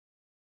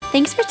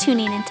Thanks for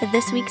tuning into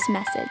this week's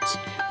message.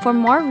 For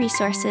more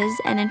resources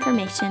and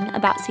information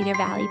about Cedar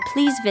Valley,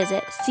 please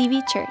visit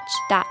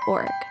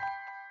cvchurch.org.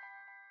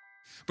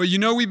 But you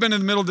know, we've been in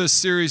the middle of this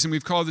series, and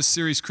we've called this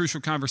series Crucial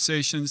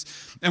Conversations.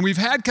 And we've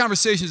had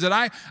conversations that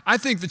I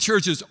think the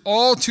church is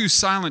all too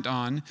silent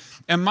on.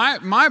 And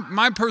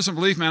my personal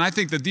belief, man, I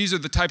think that these are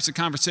the types of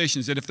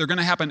conversations that if they're going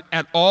to happen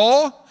at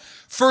all,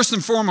 first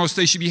and foremost,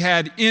 they should be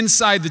had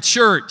inside the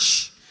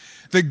church.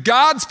 That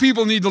God's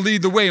people need to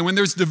lead the way. And when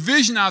there's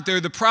division out there,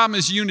 the problem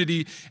is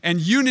unity.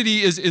 And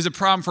unity is a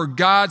problem for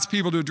God's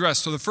people to address.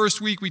 So the first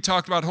week we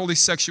talked about holy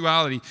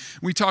sexuality.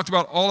 We talked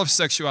about all of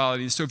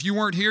sexuality. So if you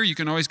weren't here, you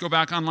can always go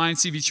back online,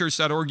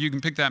 cvchurch.org. You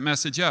can pick that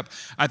message up.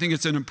 I think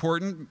it's an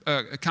important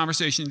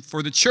conversation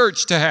for the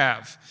church to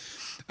have.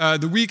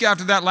 The week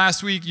after that,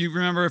 last week, you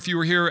remember if you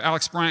were here,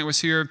 Alex Bryant was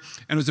here,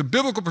 and it was a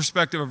biblical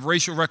perspective of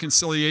racial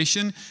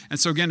reconciliation. And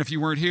so again, if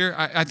you weren't here,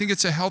 I think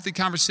it's a healthy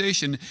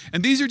conversation.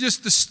 And these are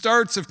just the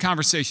starts of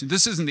conversation.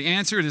 This isn't the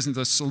answer, it isn't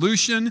the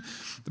solution,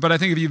 but I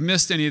think if you've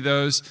missed any of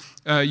those,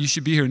 you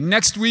should be here.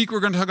 Next week, we're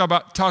going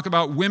to talk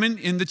about women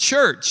in the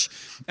church.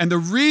 And the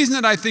reason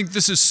that I think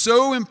this is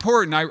so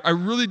important, I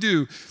really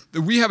do,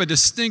 that we have a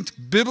distinct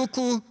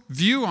biblical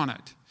view on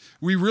it.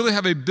 We really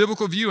have a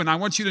biblical view, and I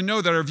want you to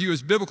know that our view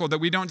is biblical, that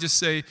we don't just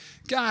say,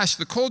 gosh,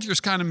 the culture is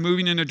kind of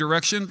moving in a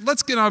direction.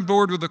 Let's get on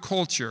board with the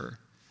culture.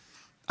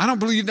 I don't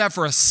believe that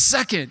for a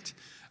second.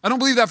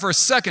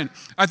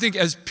 I think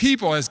as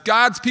people, as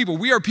God's people,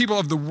 we are people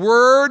of the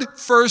Word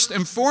first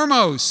and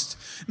foremost.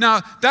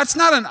 Now, that's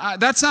not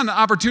an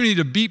opportunity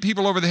to beat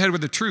people over the head with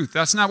the truth.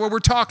 That's not what we're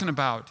talking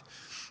about.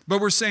 But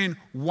we're saying,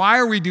 why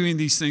are we doing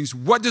these things?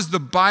 What does the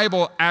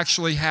Bible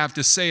actually have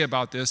to say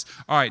about this?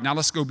 All right, now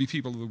let's go be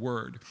people of the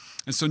Word.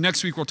 And so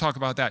next week we'll talk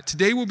about that.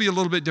 Today will be a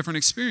little bit different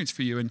experience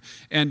for you.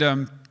 And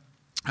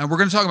we're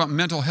going to talk about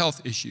mental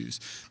health issues.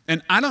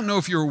 And I don't know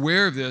if you're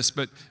aware of this,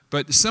 but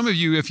some of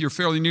you, if you're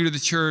fairly new to the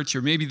church,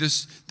 or maybe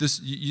this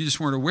you just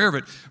weren't aware of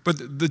it,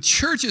 but the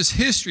church's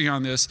history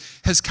on this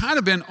has kind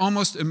of been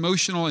almost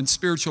emotional and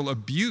spiritual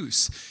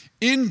abuse.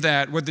 In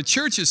that, what the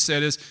church has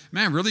said is,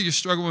 man, really you're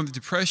struggling with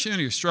depression,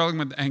 or you're struggling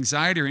with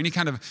anxiety, or any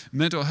kind of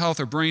mental health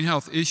or brain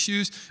health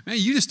issues, man,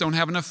 you just don't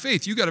have enough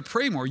faith. You got to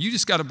pray more. You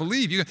just got to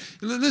believe.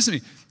 Listen to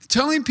me.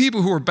 Telling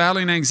people who are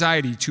battling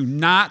anxiety to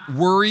not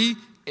worry,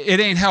 it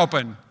ain't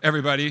helping,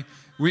 everybody.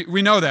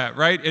 We know that,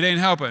 right? It ain't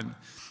helping.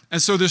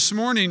 And so this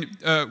morning,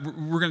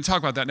 we're going to talk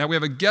about that. Now, we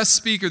have a guest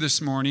speaker this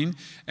morning,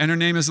 and her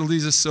name is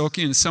Eliza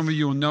Silkey, and some of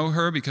you will know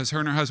her because her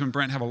and her husband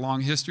Brent have a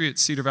long history at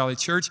Cedar Valley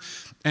Church.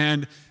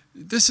 And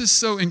this is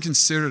so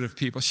inconsiderate of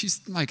people. She's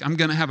like, I'm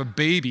going to have a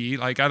baby.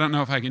 Like, I don't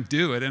know if I can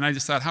do it. And I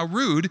just thought, how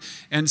rude.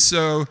 And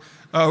so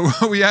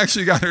what we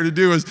actually got her to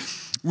do is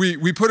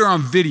we put her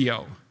on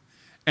video.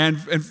 And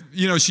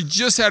you know, she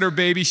just had her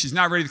baby. She's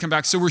not ready to come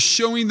back. So we're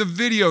showing the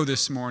video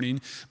this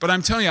morning. But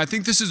I'm telling you, I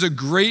think this is a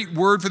great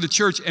word for the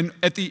church. And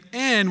at the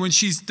end, when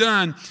she's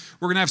done,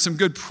 we're going to have some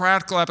good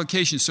practical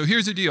applications. So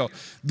here's the deal.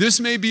 This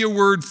may be a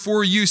word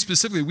for you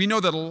specifically. We know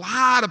that a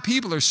lot of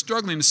people are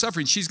struggling and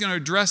suffering. She's going to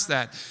address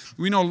that.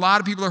 We know a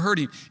lot of people are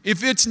hurting.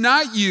 If it's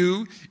not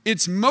you,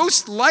 it's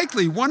most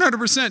likely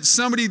 100%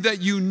 somebody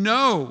that you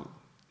know.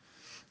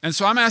 And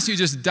so I'm asking you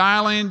to just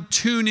dial in,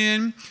 tune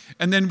in,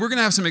 and then we're going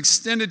to have some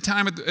extended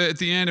time at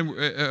the end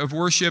of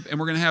worship, and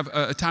we're going to have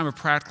a time of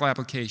practical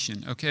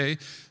application, okay?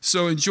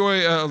 So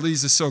enjoy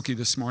Eliza Silkey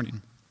this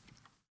morning.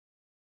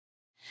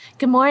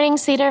 Good morning,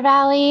 Cedar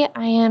Valley.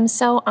 I am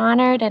so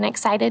honored and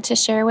excited to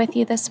share with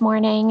you this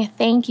morning.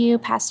 Thank you,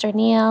 Pastor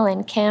Neil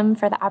and Kim,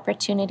 for the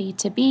opportunity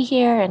to be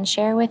here and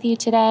share with you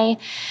today.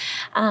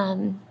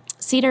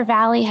 Cedar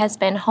Valley has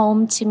been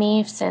home to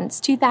me since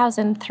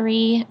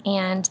 2003,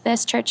 and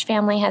this church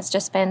family has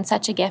just been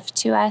such a gift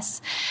to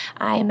us.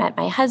 I met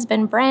my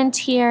husband, Brent,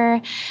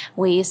 here.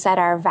 We said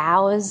our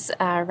vows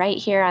right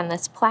here on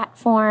this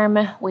platform.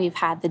 We've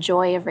had the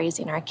joy of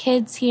raising our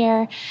kids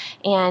here,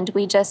 and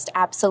we just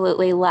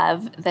absolutely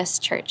love this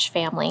church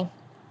family.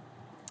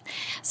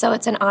 So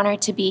it's an honor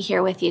to be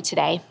here with you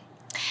today.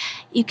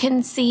 You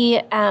can see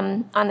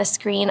on the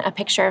screen a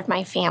picture of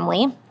my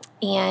family.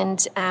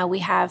 And we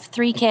have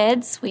 3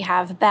 kids. We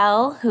have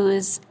Belle,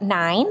 who's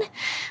 9.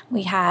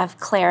 We have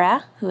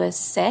Clara, who is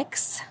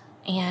 6.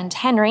 And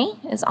Henry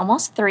is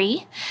almost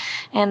 3.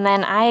 And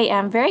then I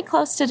am very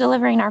close to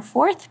delivering our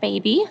 4th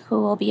baby,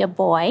 who will be a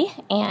boy.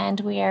 And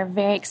we are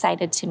very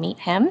excited to meet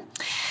him.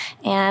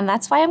 And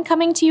that's why I'm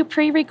coming to you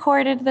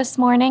pre-recorded this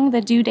morning.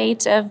 The due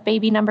date of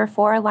baby number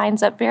 4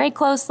 lines up very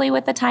closely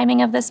with the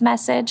timing of this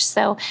message.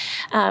 So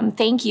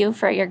thank you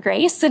for your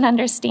grace and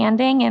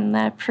understanding in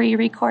the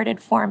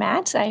pre-recorded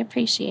format. I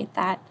appreciate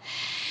that.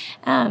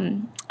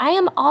 I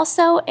am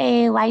also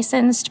a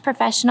licensed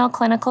professional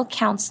clinical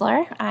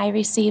counselor. I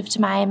received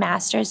my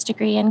master's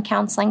degree in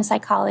counseling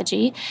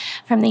psychology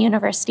from the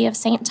University of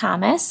St.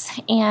 Thomas,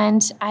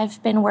 and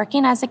I've been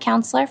working as a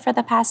counselor for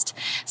the past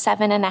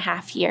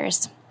 7.5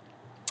 years.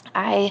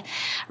 I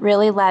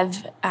really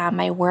love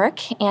my work,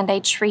 and I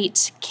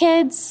treat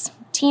kids,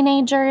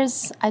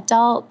 teenagers,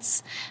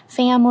 adults,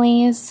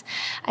 families.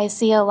 I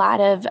see a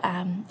lot of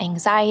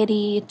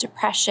anxiety,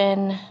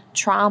 depression,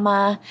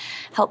 trauma,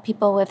 help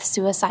people with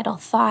suicidal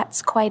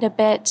thoughts quite a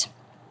bit.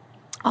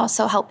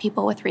 Also help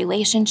people with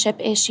relationship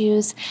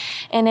issues.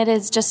 And it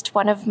is just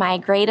one of my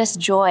greatest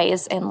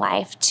joys in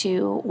life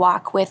to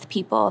walk with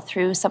people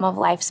through some of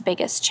life's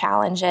biggest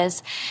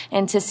challenges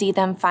and to see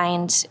them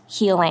find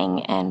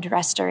healing and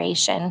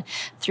restoration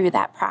through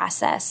that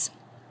process.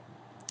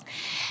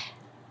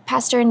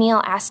 Pastor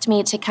Neil asked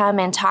me to come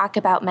and talk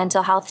about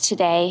mental health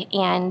today,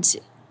 and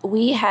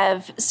we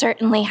have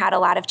certainly had a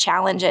lot of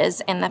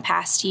challenges in the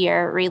past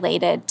year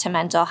related to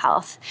mental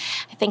health.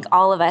 I think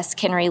all of us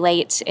can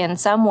relate in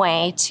some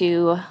way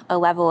to a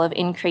level of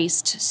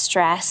increased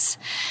stress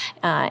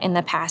in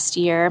the past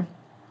year.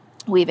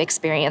 We've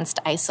experienced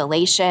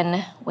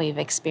isolation. We've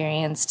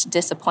experienced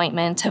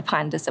disappointment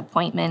upon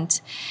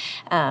disappointment.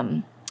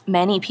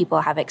 Many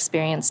people have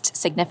experienced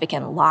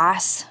significant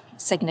loss,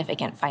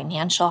 significant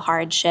financial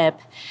hardship.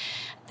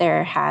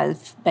 There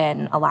have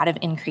been a lot of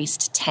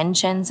increased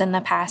tensions in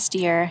the past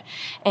year,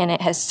 and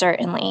it has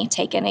certainly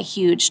taken a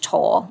huge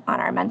toll on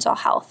our mental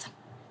health.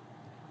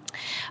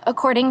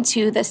 According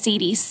to the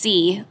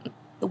CDC,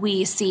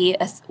 we've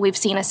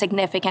seen a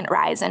significant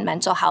rise in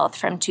mental health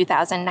from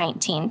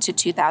 2019 to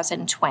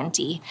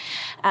 2020.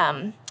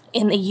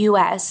 In the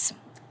U.S.,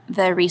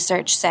 the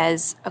research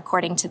says,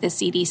 according to the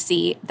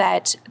CDC,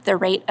 that the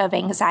rate of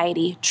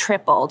anxiety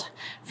tripled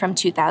from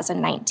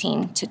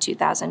 2019 to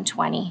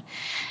 2020,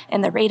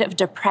 and the rate of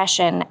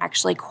depression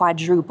actually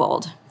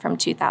quadrupled from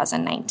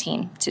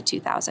 2019 to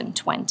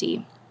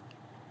 2020.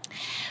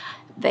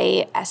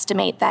 They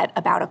estimate that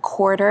about a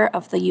quarter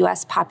of the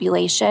U.S.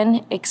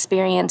 population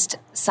experienced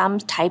some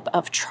type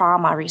of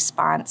trauma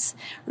response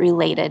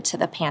related to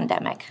the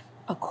pandemic.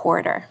 A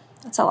quarter.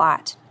 That's a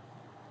lot.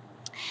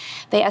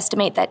 They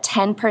estimate that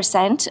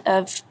 10%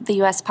 of the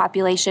U.S.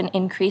 population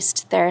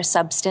increased their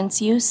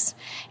substance use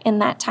in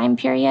that time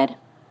period.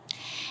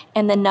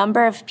 And the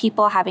number of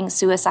people having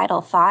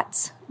suicidal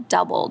thoughts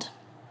doubled.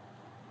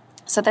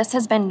 So this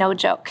has been no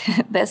joke.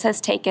 This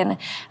has taken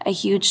a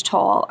huge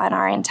toll on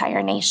our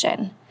entire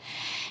nation.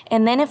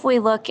 And then if we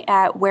look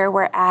at where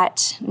we're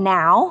at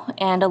now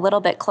and a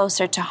little bit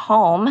closer to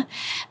home,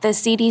 the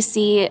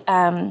CDC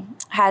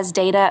has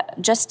data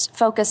just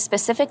focused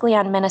specifically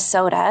on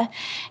Minnesota,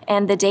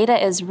 and the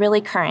data is really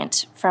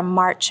current from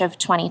March of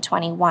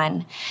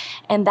 2021.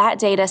 And that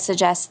data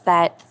suggests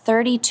that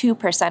 32%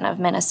 of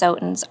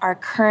Minnesotans are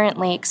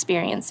currently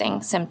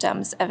experiencing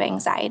symptoms of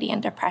anxiety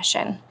and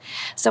depression.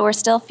 So we're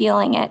still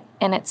feeling it,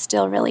 and it's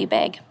still really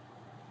big.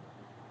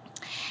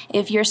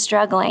 If you're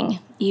struggling,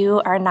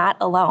 you are not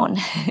alone.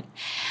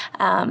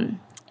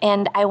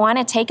 And I want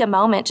to take a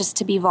moment just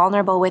to be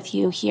vulnerable with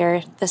you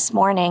here this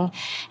morning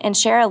and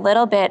share a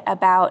little bit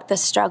about the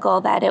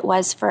struggle that it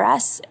was for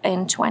us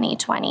in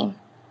 2020.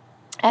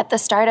 At the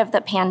start of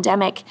the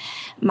pandemic,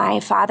 my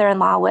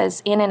father-in-law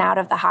was in and out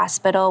of the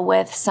hospital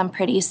with some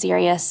pretty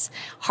serious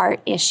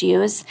heart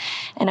issues.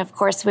 And of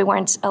course, we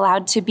weren't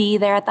allowed to be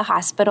there at the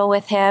hospital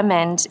with him,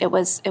 and it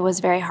was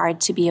very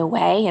hard to be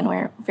away, and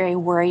we're very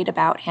worried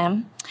about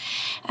him.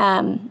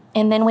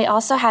 And then we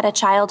also had a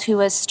child who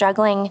was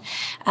struggling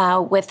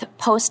with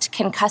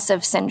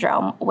post-concussive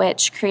syndrome,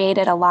 which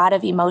created a lot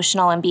of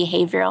emotional and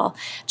behavioral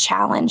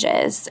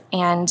challenges.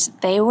 And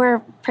they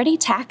were pretty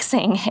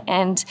taxing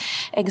and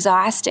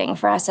exhausting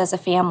for us as a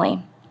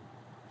family.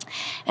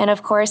 And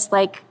of course,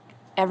 like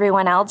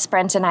everyone else,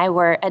 Brent and I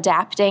were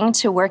adapting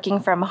to working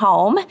from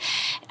home.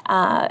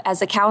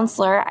 As a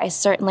counselor, I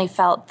certainly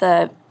felt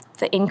the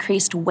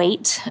increased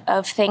weight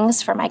of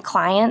things for my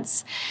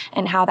clients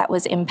and how that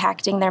was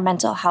impacting their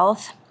mental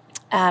health.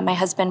 My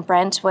husband,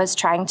 Brent, was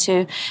trying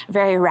to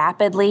very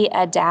rapidly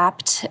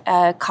adapt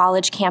a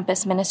college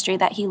campus ministry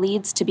that he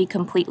leads to be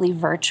completely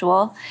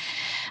virtual.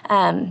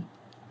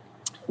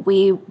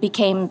 We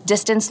became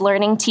distance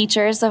learning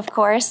teachers, of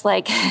course,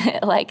 like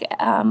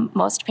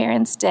most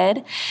parents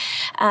did.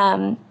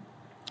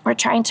 We're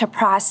trying to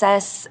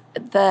process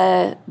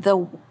the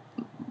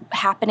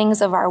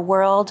happenings of our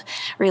world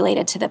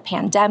related to the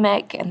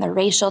pandemic and the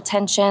racial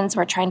tensions.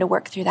 We're trying to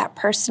work through that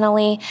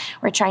personally.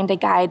 We're trying to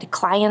guide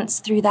clients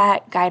through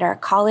that, guide our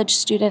college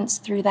students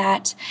through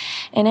that.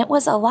 And it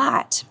was a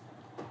lot.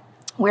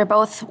 We're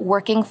both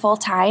working full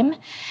time.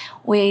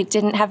 We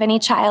didn't have any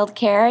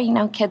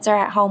childcare. Kids are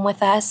at home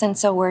with us. And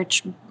so we're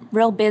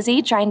real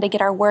busy trying to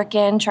get our work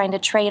in, trying to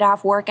trade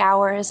off work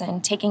hours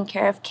and taking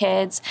care of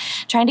kids,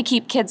 trying to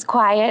keep kids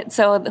quiet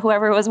so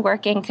whoever was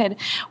working could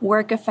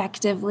work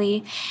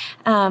effectively.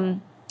 And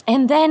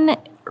then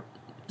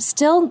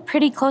still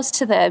pretty close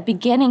to the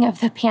beginning of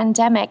the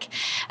pandemic,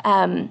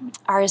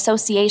 our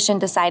association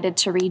decided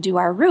to redo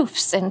our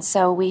roofs. And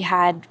so we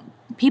had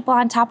people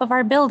on top of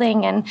our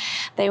building, and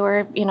they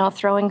were,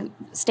 throwing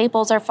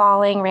staples are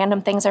falling,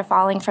 random things are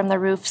falling from the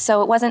roof.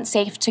 So it wasn't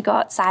safe to go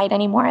outside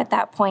anymore at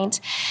that point.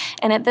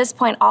 And at this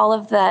point, all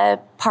of the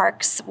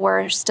parks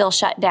were still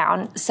shut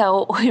down.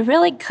 So we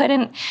really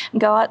couldn't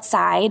go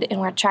outside,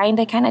 and we're trying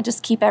to kind of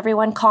just keep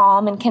everyone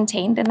calm and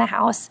contained in the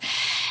house.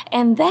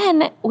 And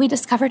then we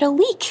discovered a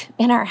leak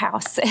in our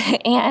house.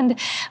 And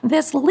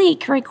this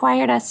leak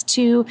required us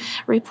to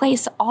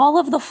replace all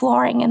of the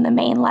flooring in the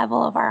main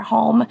level of our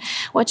home,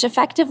 which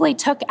effectively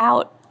took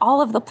out all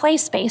of the play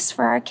space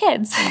for our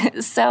kids.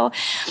 So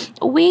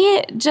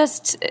we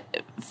just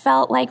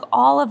felt like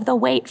all of the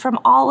weight from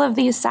all of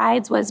these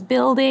sides was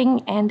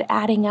building and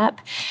adding up.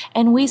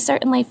 And we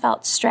certainly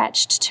felt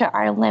stretched to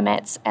our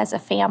limits as a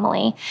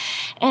family.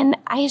 And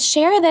I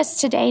share this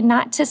today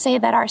not to say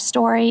that our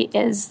story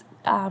is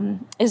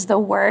the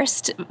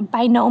worst.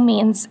 By no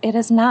means, it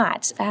is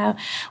not.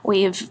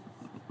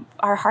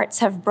 Our hearts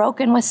have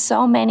broken with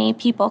so many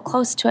people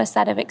close to us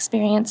that have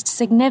experienced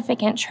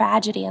significant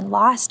tragedy and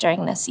loss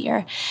during this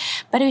year.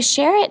 But I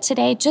share it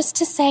today just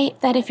to say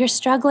that if you're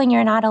struggling,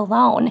 you're not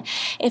alone.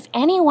 If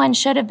anyone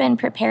should have been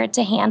prepared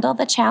to handle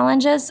the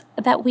challenges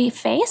that we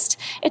faced,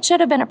 it should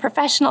have been a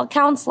professional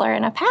counselor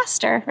and a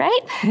pastor,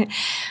 right?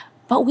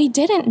 But we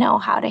didn't know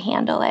how to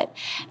handle it.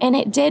 And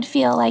it did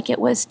feel like it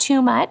was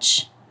too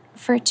much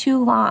for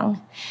too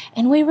long.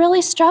 And we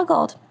really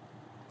struggled.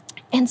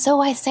 And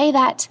so I say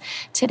that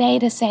today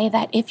to say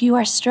that if you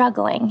are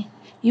struggling,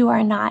 you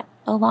are not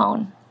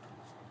alone.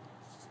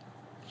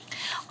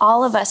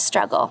 All of us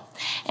struggle.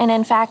 And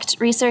in fact,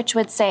 research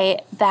would say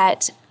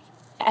that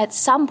at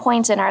some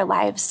point in our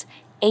lives,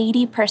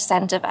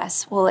 80% of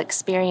us will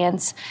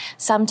experience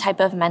some type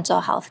of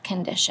mental health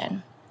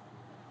condition.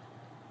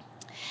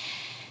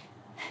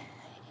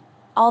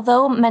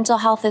 Although mental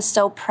health is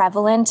so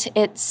prevalent,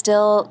 it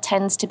still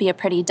tends to be a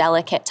pretty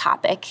delicate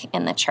topic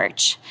in the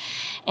church.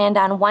 And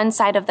on one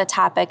side of the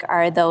topic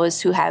are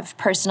those who have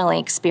personally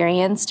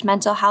experienced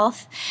mental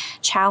health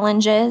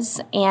challenges.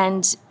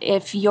 And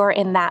if you're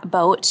in that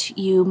boat,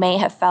 you may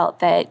have felt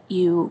that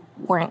you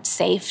weren't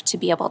safe to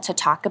be able to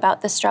talk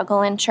about the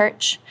struggle in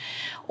church.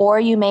 Or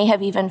you may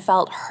have even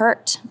felt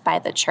hurt by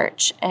the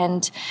church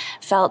and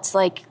felt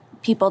like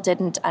people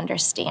didn't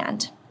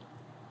understand.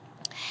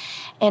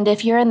 And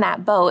if you're in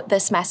that boat,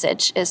 this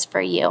message is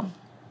for you.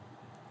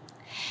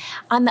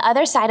 On the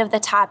other side of the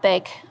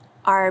topic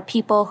are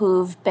people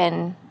who've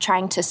been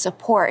trying to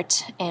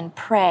support and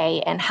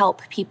pray and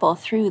help people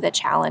through the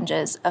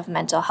challenges of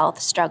mental health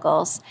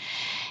struggles.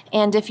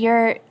 And if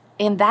you're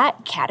in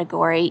that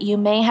category, you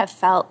may have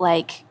felt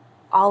like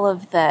all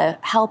of the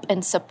help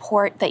and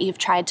support that you've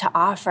tried to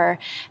offer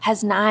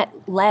has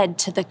not led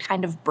to the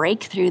kind of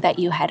breakthrough that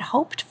you had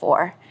hoped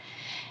for.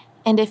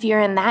 And if you're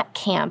in that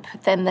camp,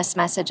 then this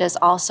message is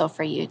also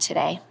for you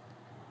today.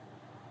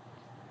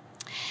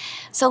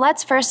 So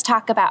let's first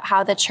talk about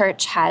how the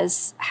church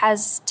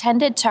has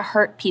tended to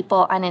hurt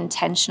people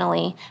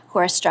unintentionally who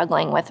are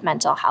struggling with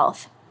mental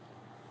health.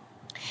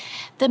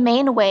 The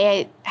main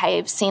way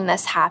I've seen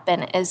this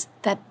happen is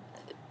that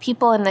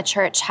people in the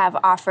church have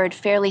offered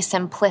fairly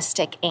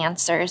simplistic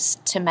answers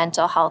to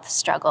mental health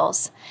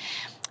struggles.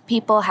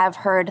 People have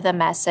heard the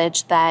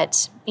message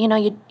that,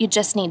 you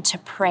just need to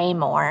pray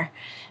more.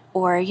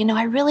 Or,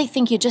 I really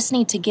think you just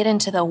need to get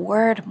into the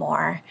word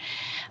more.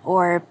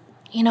 Or,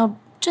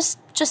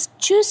 just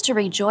choose to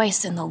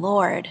rejoice in the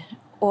Lord.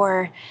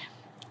 Or,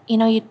 you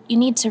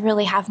need to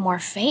really have more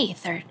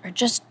faith or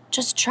just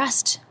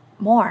trust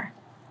more.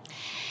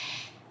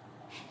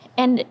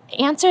 And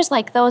answers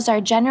like those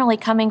are generally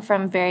coming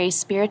from very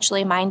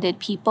spiritually minded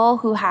people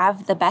who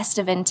have the best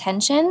of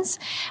intentions,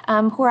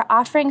 who are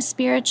offering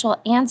spiritual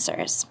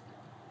answers.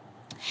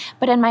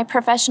 But in my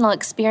professional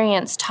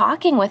experience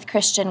talking with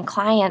Christian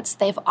clients,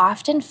 they've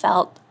often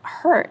felt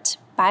hurt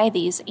by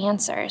these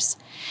answers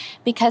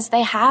because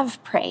they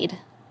have prayed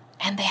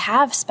and they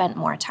have spent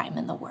more time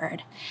in the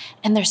Word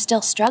and they're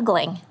still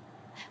struggling.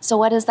 So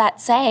what does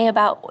that say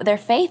about their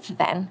faith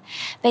then?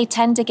 They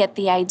tend to get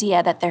the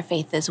idea that their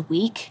faith is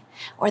weak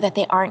or that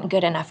they aren't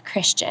good enough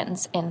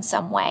Christians in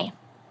some way.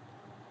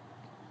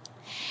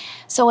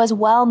 So as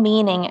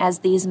well-meaning as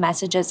these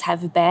messages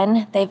have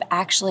been, they've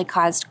actually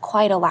caused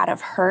quite a lot of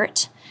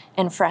hurt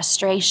and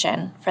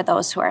frustration for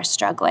those who are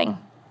struggling.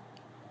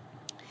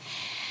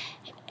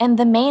 And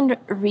the main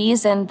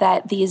reason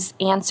that these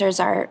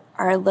answers are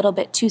a little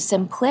bit too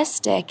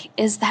simplistic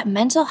is that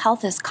mental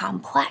health is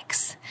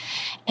complex.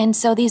 And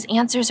so these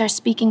answers are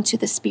speaking to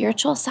the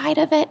spiritual side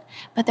of it,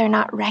 but they're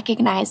not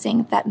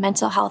recognizing that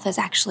mental health is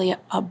actually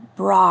a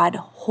broad,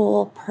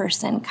 whole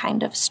person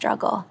kind of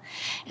struggle.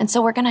 And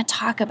so we're going to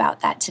talk about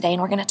that today,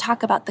 and we're going to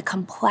talk about the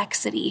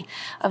complexity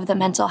of the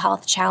mental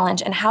health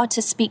challenge and how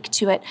to speak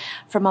to it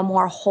from a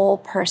more whole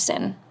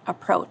person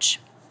approach.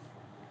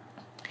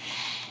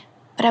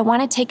 But I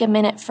want to take a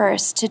minute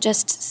first to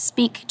just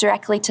speak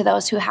directly to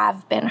those who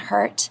have been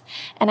hurt.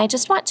 And I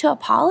just want to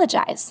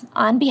apologize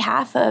on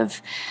behalf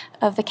of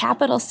the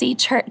capital C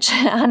Church,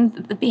 on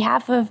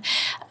behalf of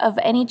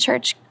any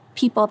church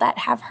people that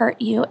have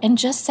hurt you and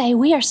just say,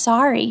 we are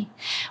sorry.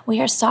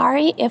 We are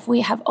sorry if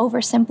we have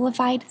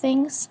oversimplified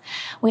things.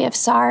 We are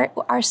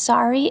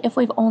sorry if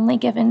we've only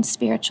given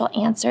spiritual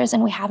answers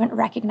and we haven't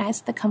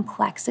recognized the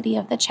complexity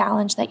of the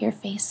challenge that you're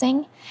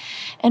facing.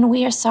 And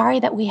we are sorry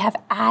that we have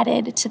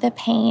added to the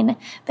pain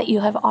that you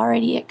have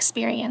already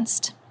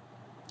experienced.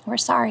 We're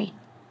sorry.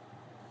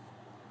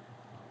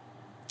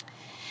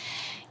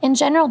 In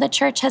general, the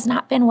church has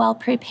not been well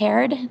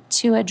prepared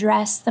to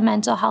address the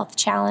mental health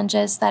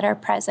challenges that are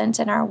present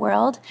in our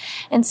world.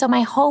 And so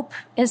my hope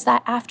is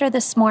that after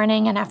this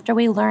morning and after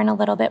we learn a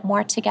little bit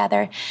more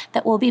together,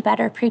 that we'll be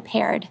better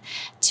prepared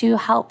to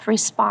help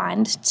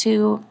respond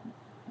to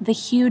the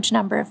huge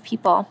number of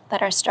people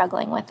that are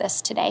struggling with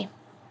this today.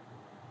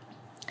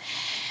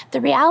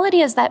 The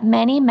reality is that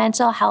many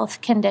mental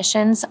health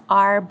conditions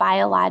are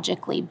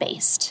biologically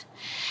based.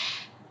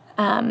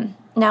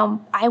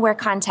 Now, I wear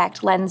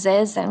contact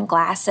lenses and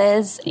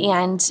glasses,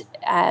 and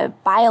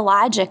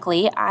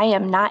biologically, I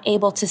am not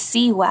able to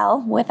see well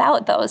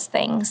without those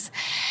things.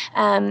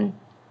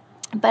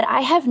 But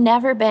I have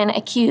never been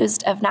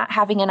accused of not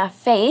having enough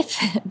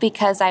faith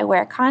because I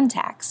wear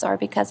contacts or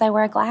because I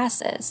wear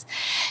glasses.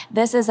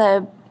 This is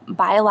a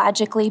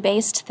biologically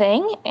based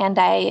thing, and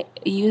I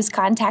use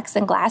contacts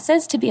and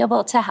glasses to be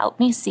able to help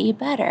me see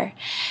better.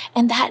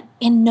 And that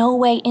in no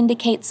way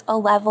indicates a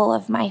level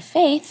of my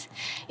faith.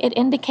 It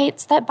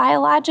indicates that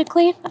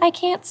biologically I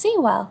can't see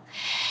well.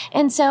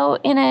 And so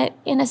in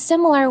a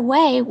similar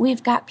way,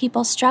 we've got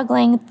people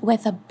struggling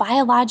with a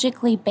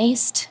biologically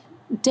based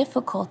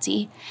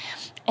difficulty,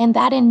 and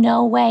that in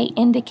no way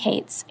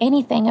indicates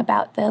anything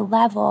about the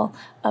level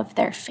of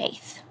their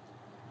faith.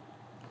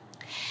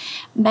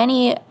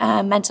 Many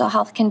mental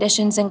health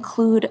conditions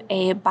include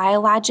a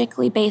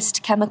biologically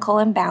based chemical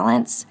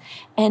imbalance,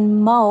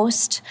 and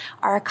most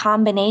are a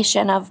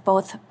combination of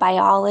both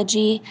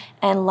biology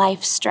and life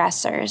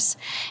stressors,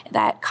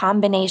 that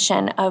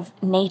combination of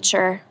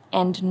nature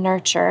and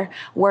nurture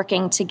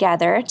working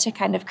together to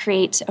kind of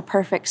create a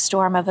perfect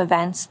storm of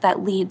events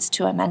that leads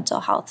to a mental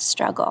health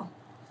struggle.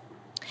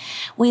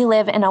 We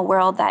live in a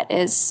world that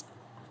is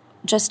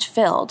just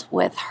filled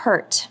with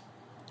hurt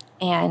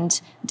and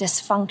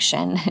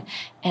dysfunction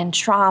and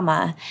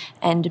trauma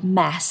and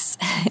mess.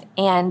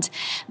 And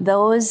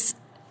those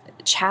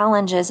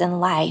challenges in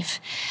life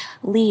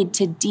lead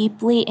to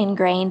deeply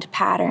ingrained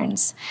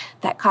patterns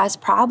that cause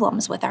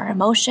problems with our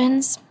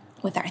emotions,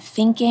 with our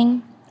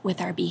thinking,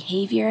 with our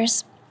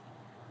behaviors.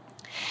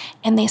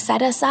 And they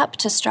set us up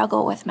to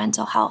struggle with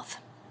mental health.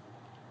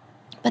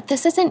 But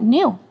this isn't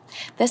new.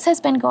 This has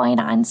been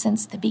going on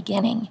since the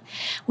beginning.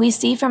 We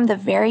see from the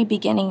very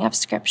beginning of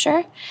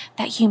Scripture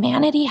that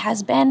humanity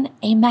has been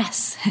a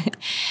mess.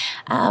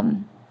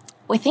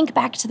 We think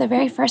back to the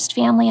very first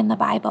family in the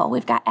Bible.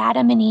 We've got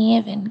Adam and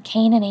Eve and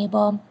Cain and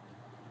Abel.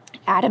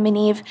 Adam and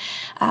Eve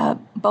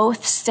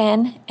both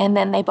sin, and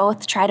then they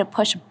both try to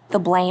push the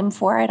blame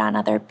for it on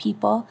other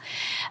people.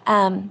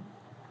 And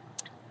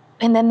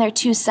then their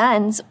two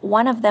sons,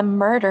 one of them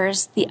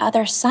murders the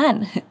other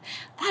son.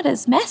 That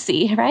is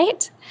messy,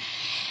 right?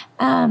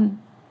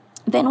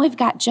 Then we've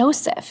got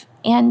Joseph,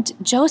 and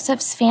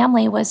Joseph's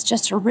family was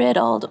just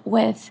riddled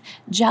with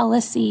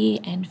jealousy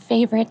and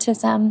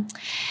favoritism.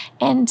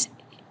 And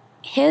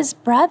his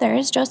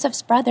brothers,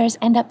 Joseph's brothers,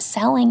 end up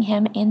selling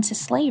him into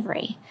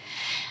slavery.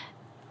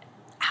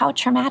 How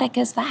traumatic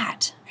is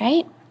that,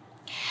 right?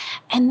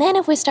 And then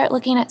if we start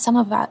looking at some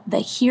of the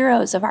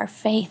heroes of our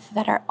faith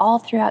that are all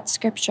throughout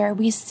Scripture,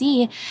 we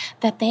see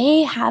that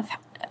they have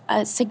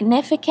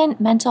significant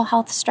mental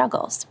health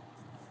struggles.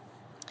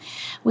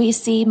 We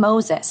see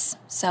Moses.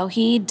 So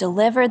he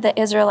delivered the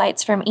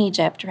Israelites from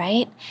Egypt,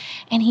 right?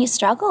 And he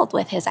struggled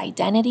with his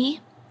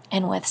identity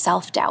and with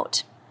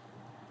self-doubt.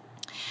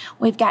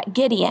 We've got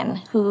Gideon,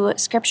 who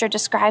Scripture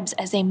describes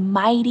as a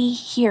mighty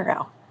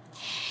hero.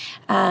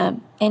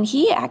 And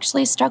he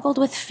actually struggled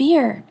with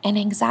fear and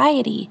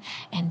anxiety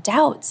and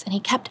doubts, and he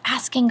kept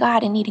asking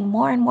God and needing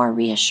more and more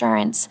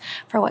reassurance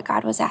for what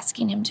God was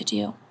asking him to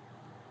do.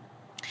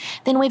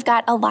 Then we've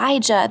got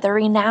Elijah, the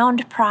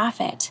renowned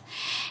prophet,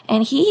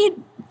 and he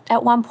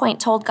at one point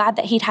told God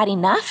that he'd had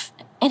enough,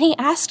 and he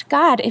asked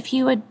God if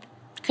he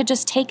could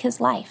just take his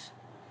life.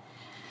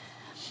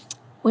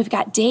 We've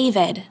got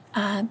David,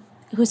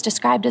 who's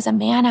described as a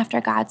man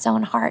after God's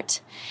own heart.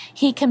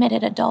 He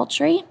committed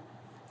adultery.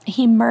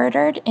 He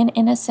murdered an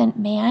innocent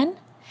man.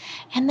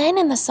 And then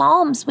in the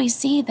Psalms, we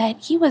see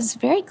that he was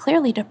very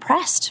clearly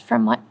depressed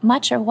from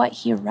much of what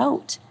he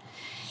wrote.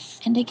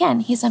 And again,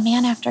 he's a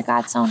man after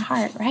God's own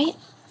heart, right?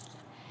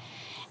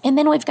 And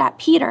then we've got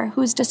Peter,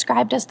 who's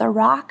described as the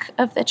rock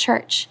of the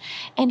church.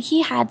 And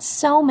he had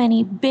so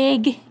many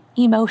big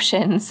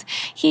emotions.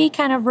 He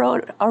kind of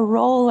rode a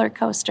roller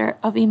coaster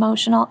of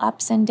emotional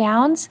ups and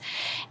downs.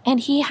 And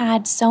he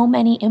had so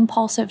many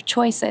impulsive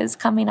choices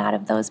coming out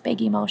of those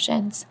big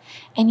emotions.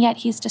 And yet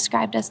he's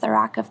described as the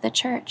rock of the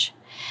church.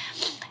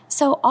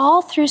 So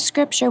all through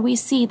Scripture, we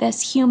see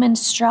this human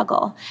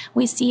struggle.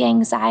 We see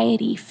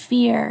anxiety,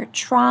 fear,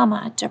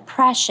 trauma,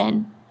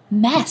 depression,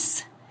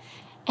 mess.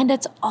 And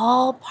it's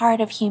all part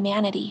of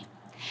humanity.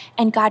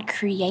 And God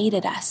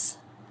created us.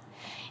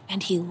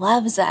 And He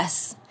loves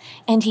us.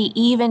 And He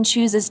even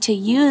chooses to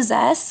use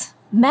us,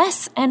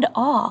 mess and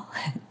all.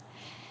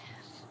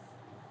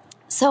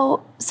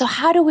 So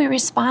how do we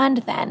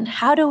respond then?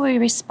 How do we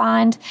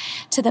respond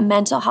to the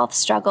mental health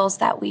struggles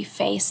that we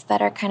face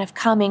that are kind of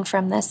coming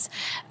from this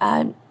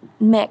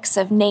mix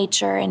of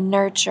nature and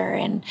nurture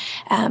and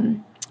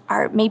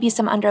are maybe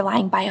some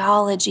underlying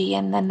biology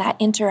and then that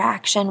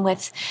interaction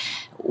with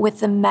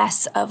the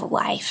mess of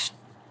life?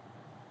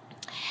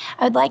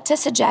 I would like to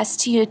suggest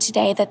to you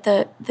today that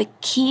the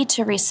key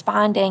to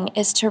responding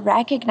is to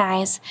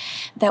recognize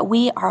that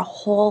we are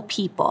whole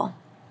people.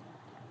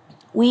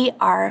 We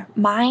are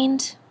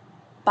mind,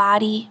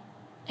 body,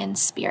 and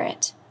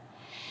spirit.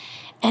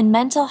 And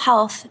mental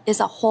health is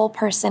a whole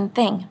person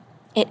thing.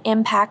 It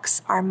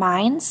impacts our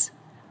minds,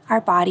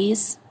 our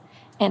bodies,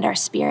 and our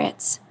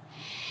spirits.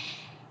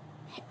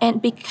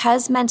 And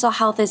because mental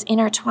health is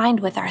intertwined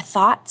with our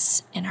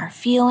thoughts and our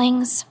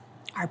feelings,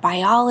 our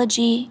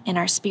biology and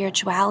our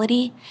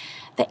spirituality,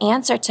 the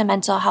answer to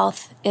mental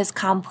health is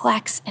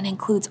complex and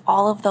includes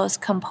all of those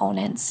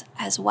components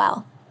as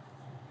well.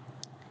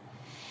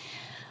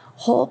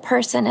 Whole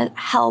person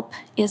help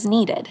is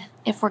needed.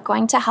 If we're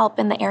going to help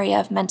in the area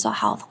of mental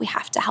health, we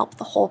have to help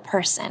the whole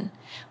person.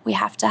 We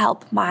have to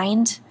help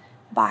mind,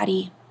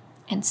 body,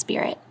 and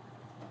spirit.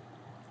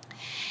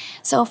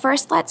 So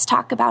first, let's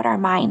talk about our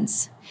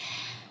minds.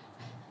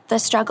 The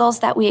struggles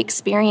that we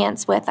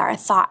experience with our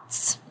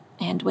thoughts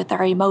and with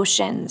our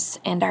emotions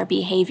and our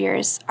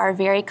behaviors are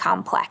very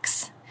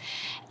complex.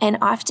 And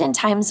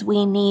oftentimes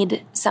we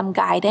need some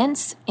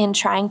guidance in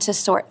trying to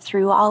sort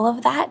through all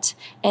of that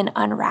and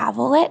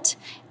unravel it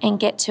and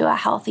get to a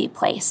healthy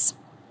place.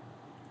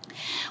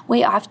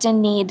 We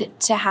often need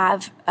to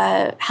have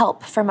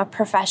help from a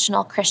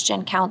professional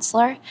Christian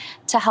counselor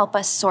to help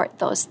us sort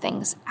those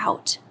things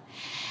out.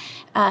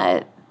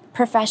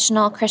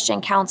 Professional Christian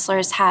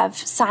counselors have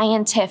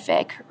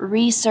scientific,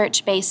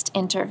 research-based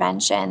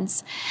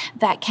interventions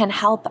that can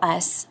help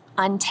us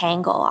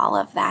untangle all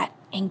of that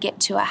and get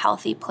to a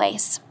healthy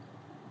place.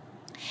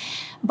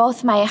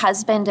 Both my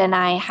husband and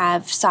I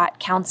have sought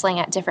counseling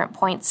at different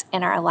points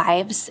in our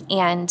lives,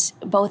 and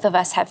both of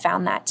us have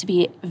found that to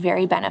be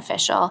very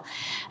beneficial.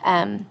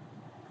 That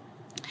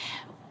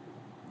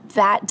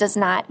does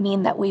not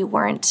mean that we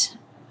weren't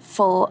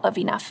full of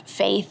enough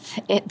faith.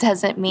 It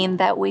doesn't mean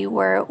that we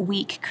were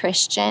weak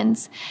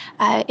Christians.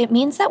 It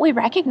means that we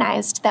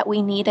recognized that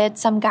we needed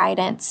some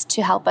guidance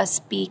to help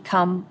us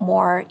become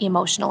more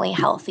emotionally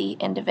healthy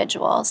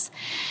individuals.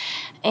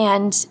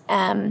 And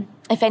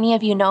if any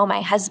of you know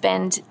my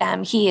husband,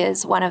 he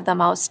is one of the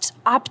most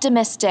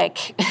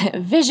optimistic,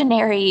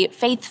 visionary,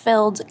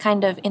 faith-filled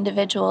kind of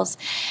individuals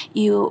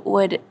you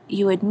would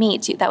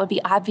meet. That would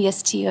be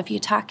obvious to you if you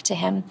talk to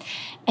him.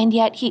 And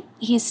yet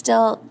he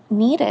still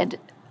needed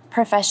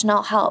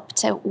professional help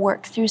to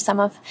work through some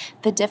of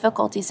the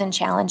difficulties and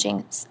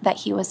challenges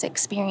that he was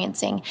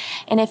experiencing.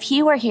 And if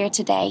he were here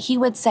today, he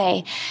would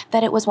say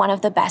that it was one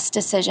of the best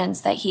decisions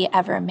that he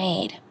ever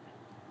made.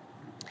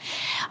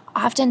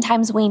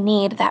 Oftentimes we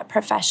need that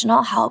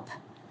professional help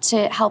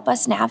to help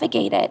us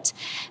navigate it,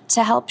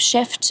 to help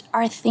shift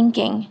our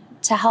thinking,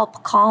 to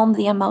help calm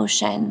the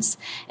emotions,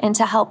 and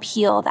to help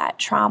heal that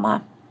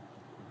trauma.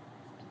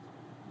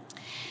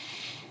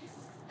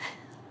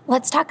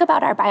 Let's talk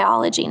about our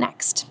biology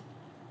next.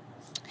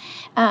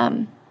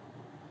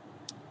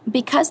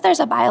 Because there's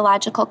a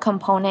biological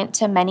component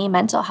to many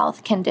mental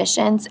health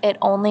conditions, it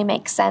only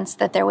makes sense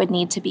that there would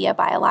need to be a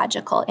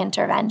biological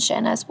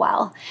intervention as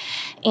well.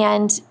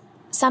 And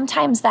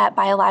sometimes that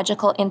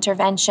biological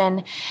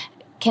intervention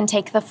can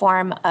take the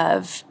form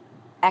of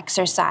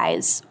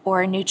exercise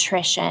or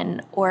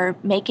nutrition or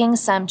making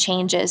some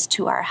changes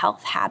to our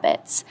health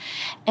habits.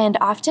 And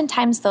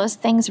oftentimes those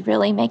things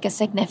really make a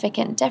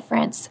significant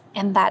difference,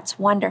 and that's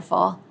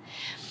wonderful.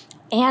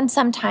 And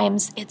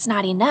sometimes it's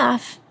not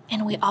enough,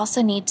 and we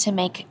also need to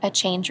make a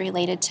change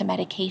related to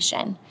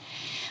medication.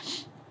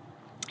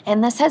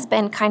 And this has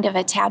been kind of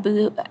a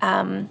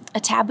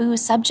taboo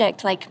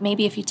subject. Like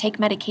maybe if you take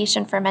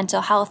medication for mental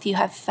health, you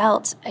have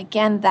felt,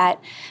 again, that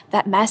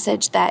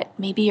message that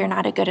maybe you're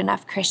not a good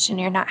enough Christian,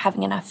 you're not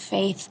having enough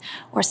faith,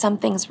 or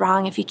something's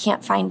wrong if you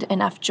can't find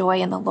enough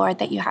joy in the Lord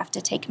that you have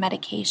to take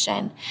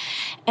medication.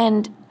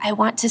 And I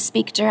want to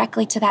speak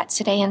directly to that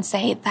today and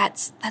say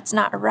that's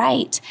not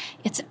right.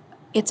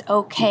 It's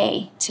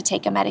okay to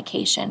take a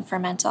medication for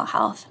mental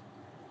health.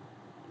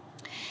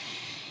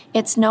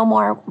 It's no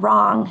more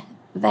wrong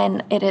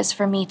than it is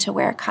for me to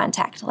wear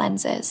contact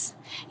lenses.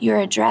 You're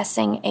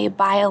addressing a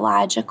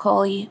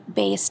biologically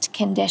based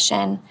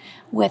condition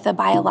with a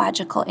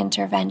biological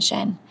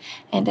intervention,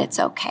 and it's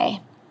okay.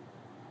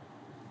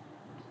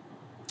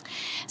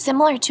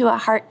 Similar to a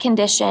heart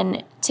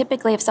condition,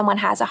 typically if someone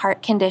has a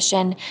heart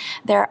condition,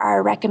 there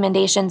are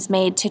recommendations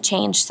made to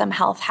change some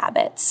health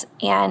habits.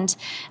 And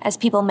as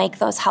people make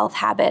those health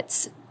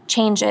habits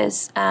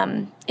changes,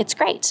 it's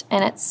great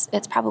and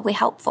it's probably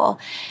helpful.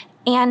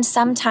 And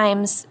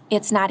sometimes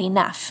it's not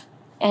enough,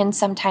 and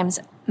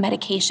sometimes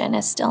medication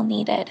is still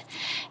needed,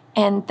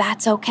 and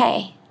that's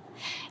okay.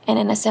 And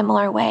in a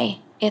similar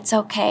way, it's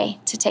okay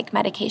to take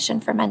medication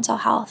for mental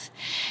health.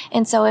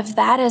 And so if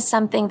that is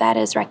something that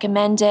is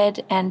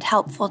recommended and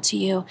helpful to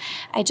you,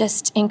 I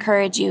just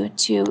encourage you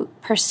to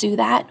pursue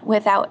that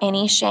without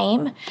any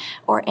shame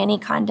or any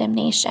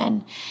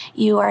condemnation.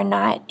 You are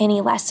not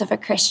any less of a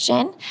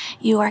Christian.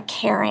 You are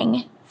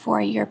caring for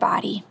your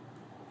body,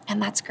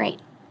 and that's great.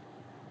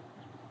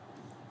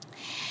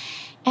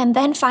 And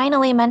then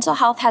finally, mental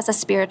health has a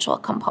spiritual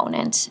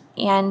component.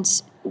 And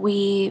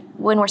when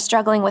we're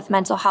struggling with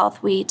mental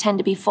health, we tend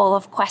to be full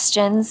of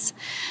questions.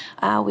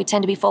 We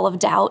tend to be full of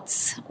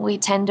doubts. We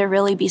tend to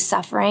really be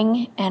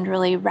suffering and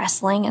really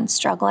wrestling and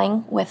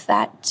struggling with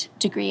that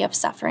degree of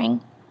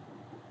suffering.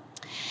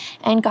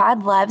 And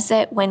God loves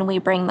it when we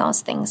bring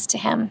those things to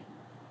Him.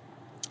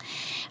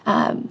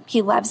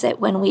 He loves it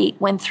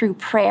when through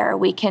prayer,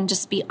 we can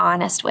just be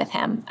honest with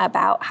Him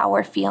about how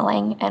we're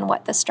feeling and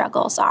what the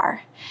struggles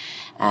are.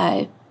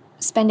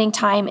 Spending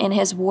time in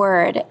His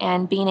Word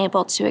and being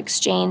able to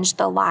exchange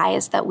the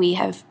lies that we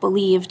have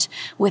believed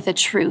with the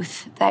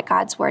truth that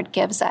God's Word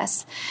gives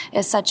us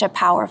is such a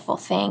powerful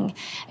thing.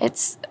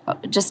 It's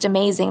just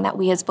amazing that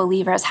we as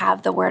believers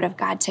have the Word of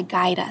God to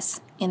guide us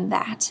in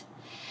that.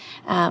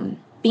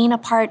 Being a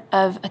part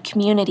of a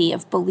community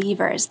of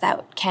believers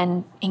that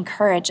can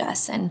encourage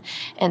us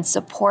and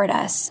support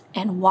us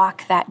and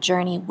walk that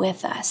journey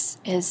with us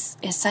is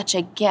such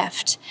a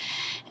gift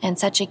and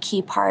such a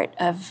key part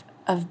of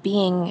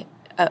being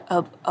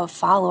a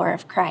follower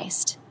of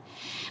Christ.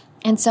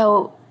 And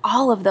so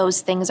all of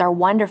those things are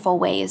wonderful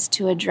ways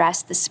to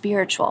address the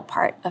spiritual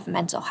part of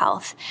mental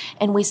health.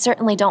 And we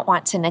certainly don't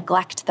want to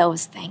neglect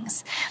those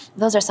things.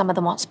 Those are some of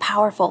the most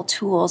powerful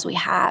tools we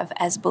have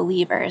as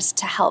believers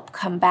to help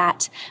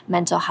combat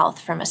mental health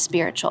from a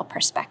spiritual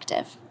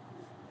perspective.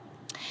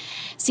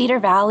 Cedar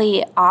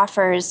Valley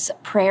offers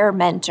prayer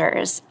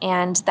mentors,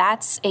 and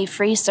that's a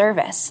free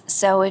service.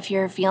 So if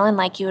you're feeling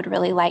like you would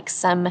really like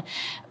some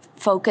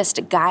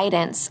focused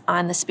guidance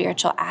on the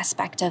spiritual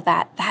aspect of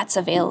that, that's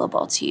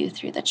available to you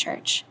through the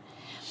church.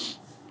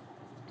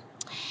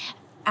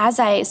 As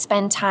I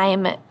spend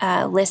time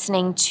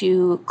listening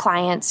to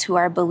clients who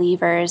are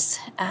believers,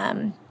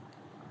 a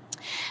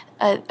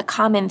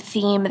common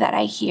theme that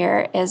I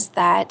hear is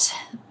that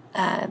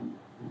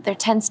there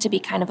tends to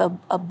be kind of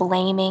a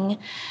blaming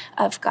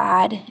of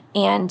God,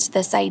 and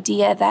this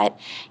idea that,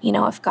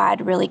 if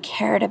God really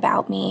cared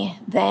about me,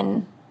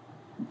 then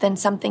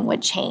something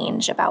would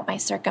change about my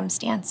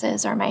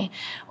circumstances or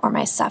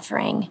my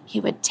suffering. He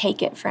would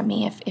take it from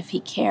me if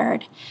He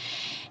cared.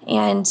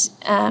 And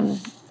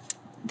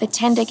they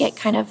tend to get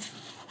kind of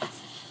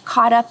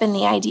caught up in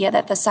the idea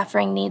that the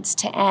suffering needs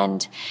to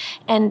end.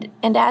 And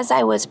as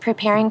I was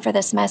preparing for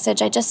this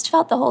message, I just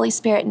felt the Holy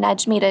Spirit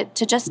nudge me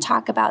to just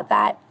talk about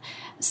that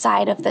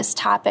side of this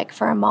topic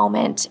for a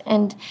moment.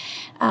 And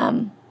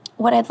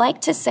what I'd like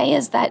to say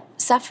is that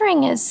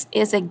suffering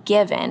is a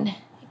given.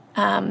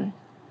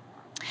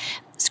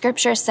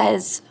 Scripture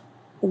says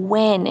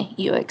when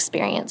you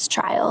experience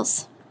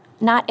trials,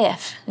 not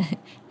if.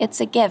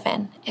 It's a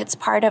given. It's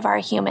part of our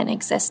human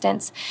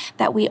existence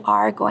that we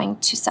are going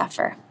to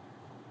suffer.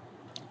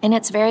 And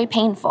it's very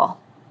painful.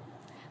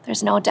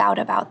 There's no doubt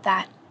about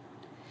that.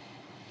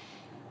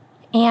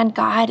 And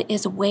God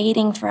is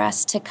waiting for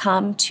us to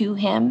come to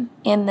Him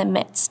in the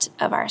midst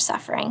of our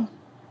suffering.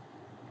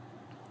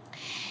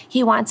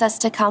 He wants us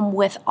to come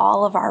with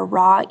all of our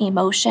raw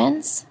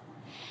emotions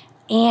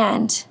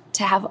and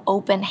to have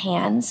open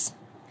hands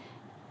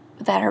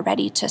that are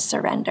ready to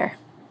surrender.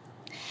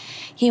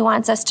 He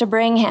wants us to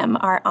bring Him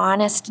our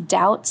honest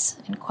doubts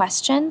and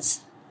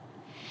questions,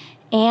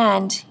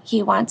 and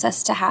He wants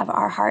us to have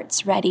our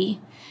hearts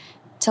ready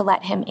to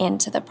let Him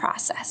into the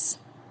process.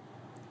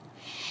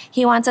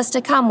 He wants us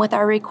to come with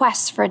our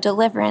requests for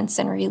deliverance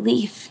and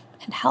relief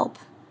and help,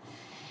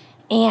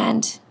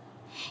 and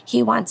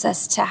He wants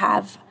us to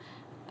have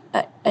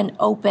an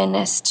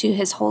openness to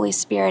His Holy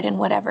Spirit and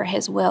whatever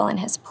His will and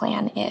His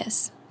plan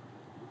is.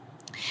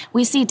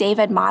 We see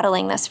David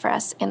modeling this for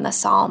us in the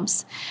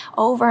Psalms.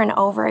 Over and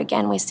over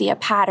again, we see a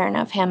pattern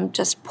of him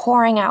just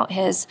pouring out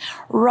his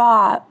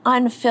raw,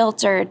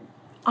 unfiltered,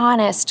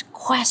 honest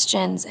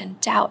questions and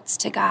doubts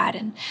to God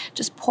and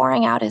just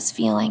pouring out his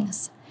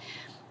feelings.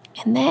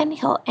 And then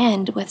he'll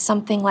end with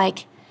something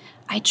like,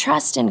 I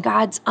trust in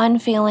God's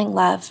unfailing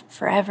love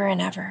forever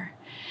and ever,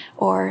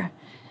 or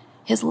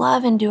His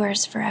love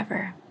endures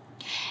forever.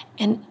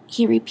 And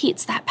he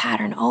repeats that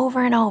pattern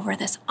over and over,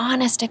 this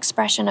honest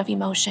expression of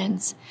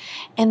emotions.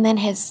 And then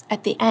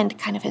at the end,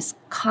 kind of his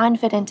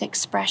confident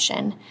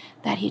expression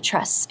that he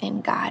trusts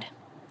in God.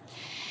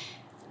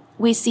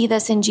 We see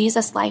this in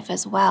Jesus' life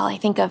as well. I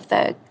think of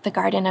the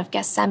Garden of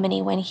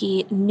Gethsemane when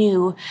He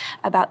knew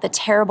about the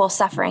terrible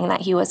suffering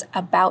that He was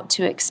about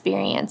to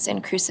experience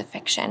in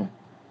crucifixion.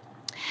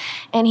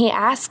 And He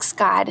asks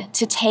God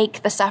to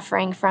take the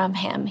suffering from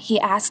Him. He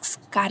asks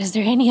God, is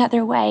there any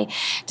other way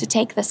to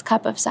take this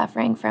cup of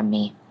suffering from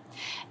me?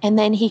 And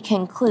then He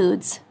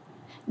concludes,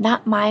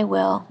 not my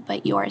will,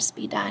 but yours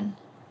be done.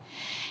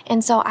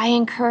 And so I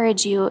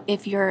encourage you,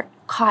 if you're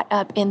caught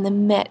up in the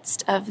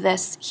midst of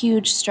this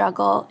huge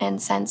struggle and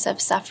sense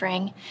of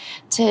suffering,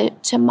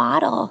 to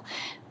model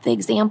the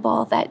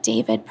example that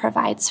David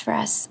provides for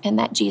us and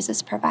that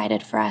Jesus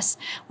provided for us,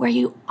 where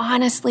you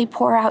honestly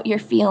pour out your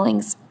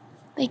feelings.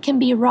 They can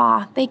be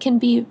raw, they can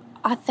be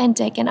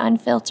authentic and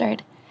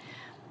unfiltered.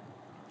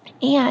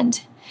 And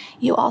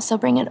you also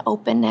bring an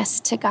openness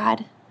to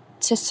God,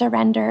 to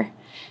surrender,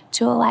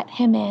 to let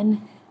him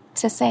in,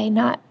 to say,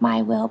 not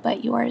my will,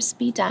 but yours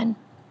be done.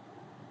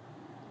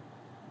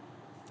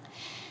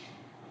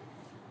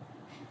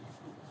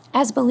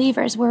 As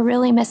believers, we're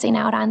really missing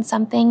out on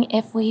something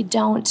if we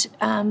don't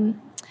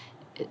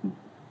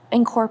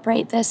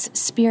incorporate this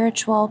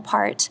spiritual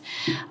part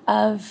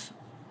of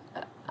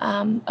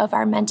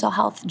our mental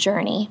health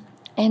journey.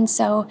 And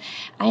so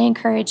I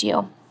encourage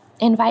you,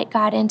 invite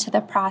God into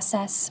the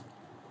process.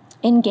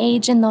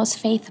 Engage in those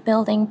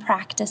faith-building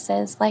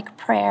practices like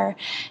prayer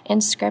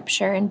and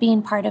scripture and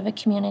being part of a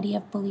community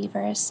of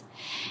believers.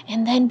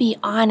 And then be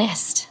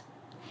honest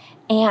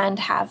and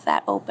have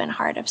that open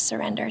heart of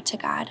surrender to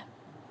God.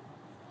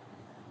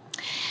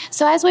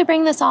 So as we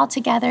bring this all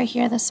together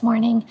here this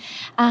morning,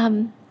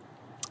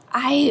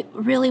 I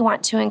really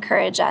want to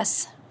encourage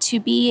us to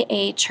be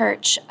a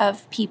church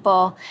of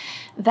people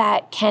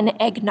that can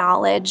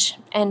acknowledge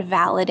and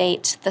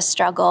validate the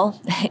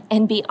struggle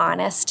and be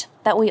honest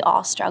that we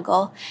all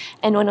struggle.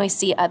 And when we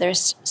see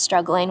others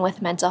struggling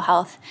with mental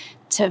health,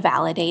 to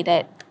validate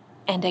it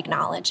and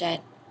acknowledge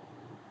it.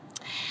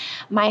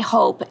 My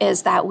hope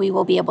is that we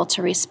will be able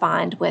to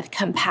respond with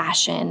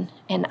compassion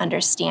and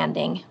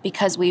understanding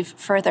because we've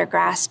further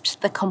grasped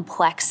the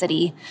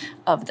complexity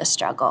of the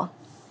struggle.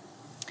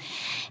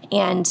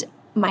 And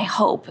my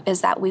hope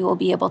is that we will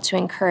be able to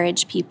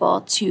encourage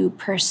people to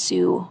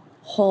pursue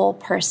whole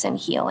person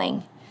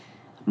healing,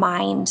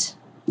 mind,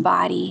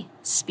 body,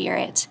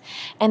 spirit,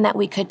 and that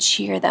we could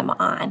cheer them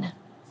on.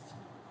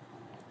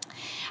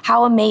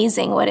 How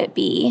amazing would it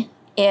be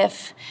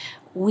if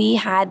we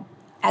had,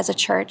 as a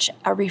church,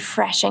 a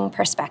refreshing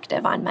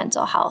perspective on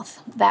mental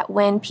health, that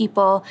when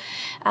people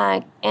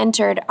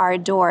entered our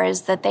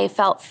doors, that they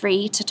felt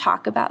free to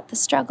talk about the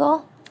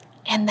struggle,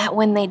 and that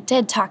when they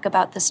did talk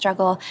about the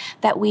struggle,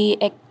 that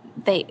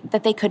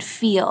they could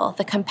feel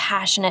the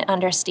compassionate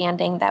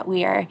understanding that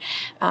we are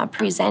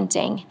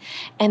presenting,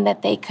 and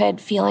that they could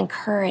feel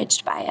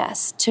encouraged by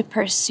us to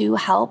pursue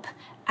help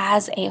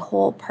as a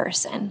whole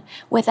person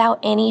without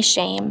any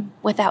shame,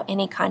 without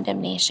any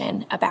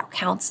condemnation about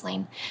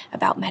counseling,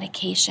 about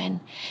medication,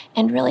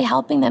 and really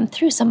helping them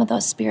through some of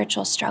those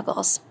spiritual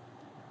struggles.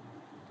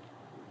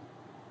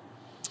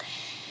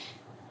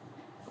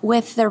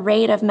 With the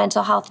rate of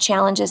mental health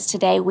challenges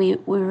today, we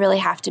really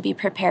have to be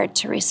prepared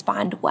to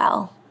respond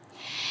well.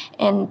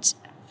 And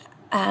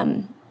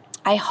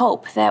I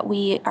hope that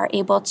we are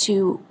able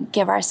to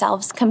give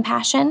ourselves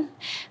compassion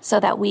so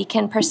that we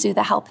can pursue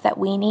the help that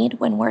we need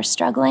when we're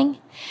struggling,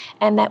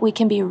 and that we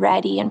can be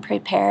ready and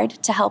prepared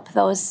to help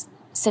those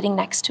sitting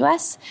next to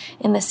us,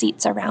 in the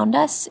seats around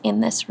us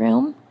in this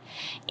room,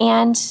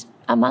 and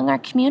among our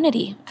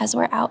community as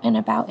we're out and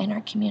about in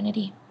our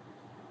community.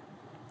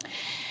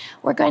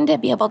 We're going to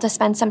be able to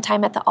spend some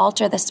time at the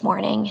altar this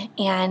morning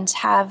and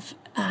have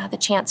the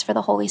chance for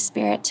the Holy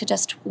Spirit to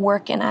just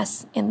work in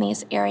us in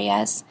these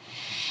areas.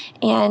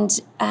 And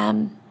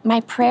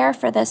my prayer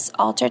for this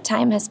altar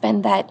time has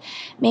been that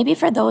maybe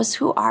for those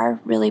who are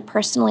really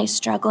personally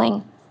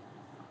struggling,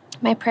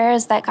 my prayer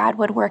is that God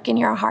would work in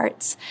your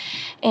hearts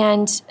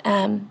and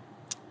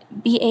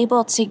be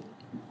able to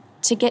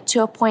get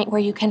to a point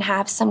where you can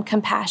have some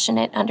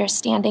compassionate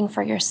understanding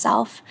for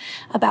yourself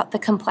about the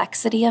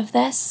complexity of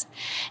this,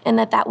 and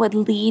that would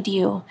lead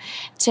you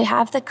to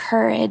have the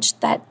courage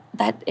that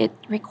it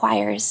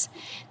requires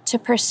to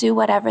pursue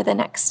whatever the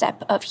next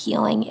step of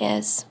healing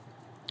is.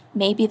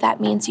 Maybe that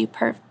means you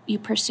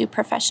pursue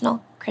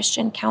professional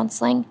Christian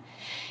counseling.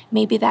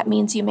 Maybe that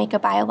means you make a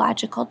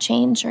biological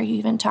change, or you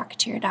even talk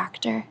to your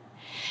doctor.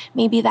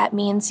 Maybe that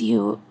means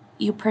you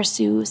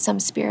pursue some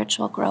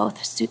spiritual growth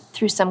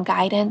through some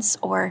guidance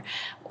or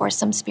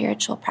some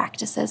spiritual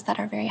practices that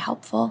are very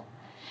helpful.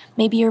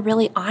 Maybe you're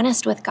really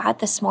honest with God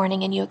this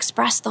morning and you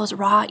express those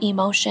raw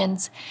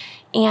emotions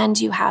and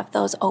you have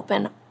those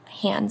open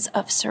hands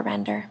of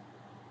surrender.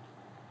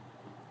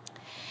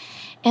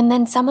 And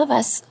then some of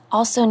us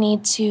also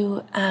need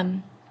to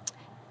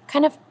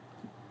kind of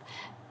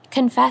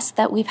confess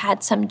that we've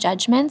had some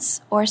judgments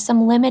or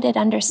some limited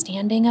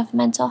understanding of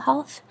mental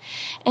health,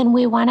 and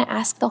we want to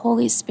ask the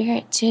Holy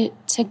Spirit to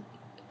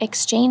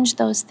exchange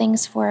those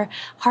things for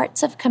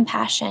hearts of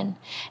compassion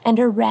and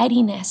a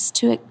readiness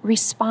to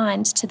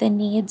respond to the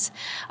needs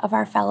of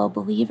our fellow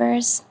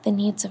believers, the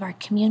needs of our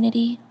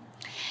community,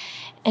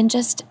 and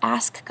just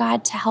ask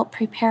God to help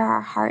prepare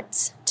our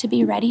hearts to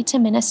be ready to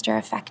minister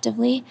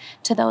effectively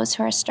to those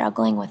who are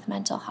struggling with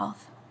mental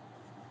health.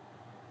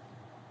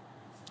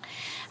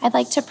 I'd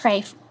like to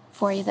pray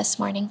for you this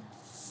morning.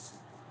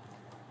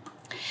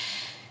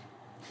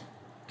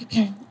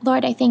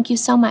 Lord, I thank you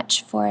so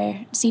much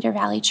for Cedar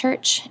Valley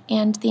Church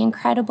and the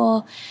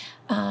incredible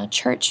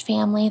church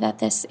family that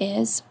this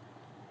is.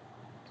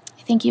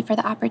 I thank you for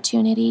the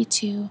opportunity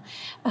to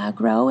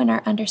grow in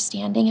our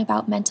understanding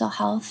about mental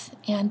health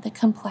and the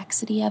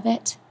complexity of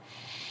it.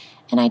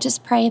 And I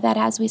just pray that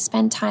as we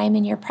spend time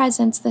in your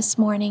presence this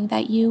morning,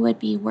 that you would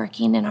be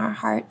working in our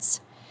hearts,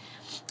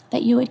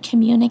 that you would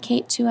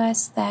communicate to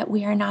us that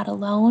we are not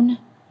alone,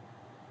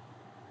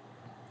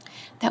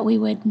 that we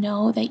would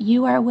know that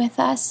you are with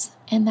us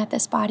and that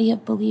this body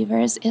of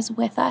believers is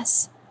with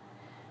us.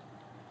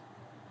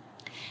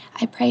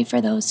 I pray for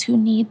those who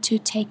need to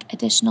take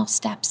additional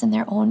steps in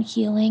their own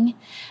healing.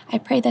 I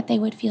pray that they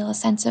would feel a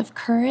sense of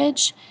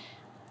courage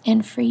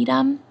and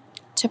freedom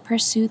to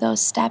pursue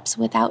those steps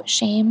without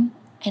shame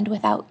and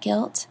without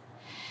guilt.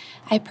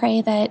 I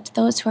pray that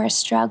those who are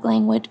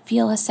struggling would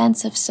feel a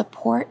sense of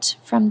support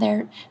from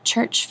their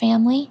church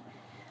family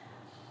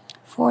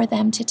for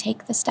them to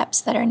take the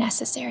steps that are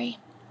necessary.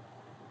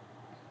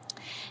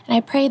 And I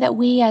pray that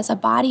we as a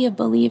body of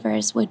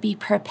believers would be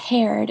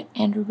prepared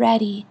and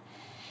ready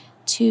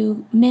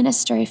to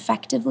minister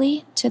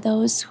effectively to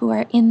those who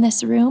are in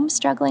this room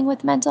struggling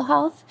with mental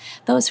health,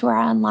 those who are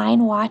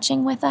online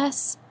watching with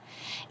us,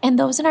 and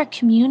those in our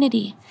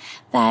community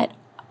that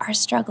are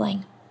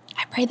struggling.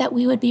 I pray that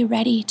we would be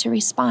ready to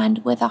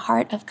respond with a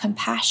heart of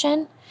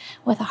compassion,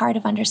 with a heart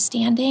of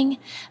understanding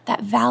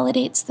that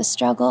validates the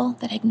struggle,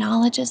 that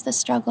acknowledges the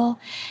struggle,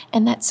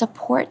 and that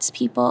supports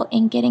people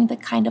in getting the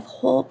kind of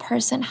whole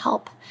person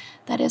help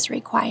that is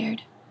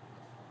required.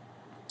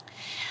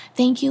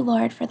 Thank you,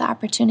 Lord, for the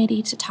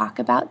opportunity to talk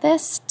about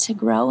this, to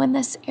grow in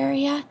this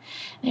area.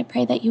 And I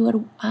pray that you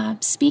would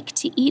speak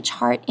to each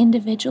heart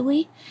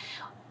individually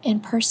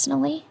and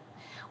personally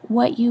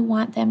what you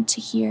want them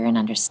to hear and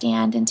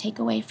understand and take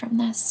away from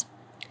this.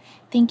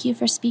 Thank you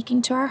for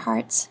speaking to our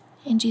hearts.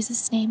 In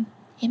Jesus' name,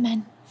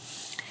 amen.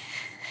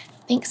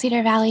 Thanks,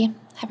 Cedar Valley.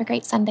 Have a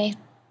great Sunday.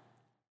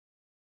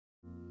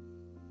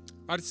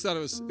 I just thought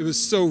it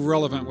was so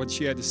relevant what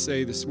she had to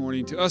say this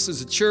morning to us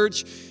as a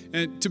church,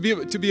 and to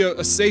be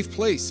a safe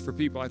place for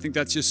people. I think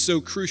that's just so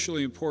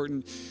crucially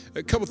important.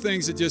 A couple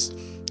things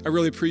that I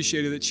really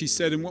appreciated that she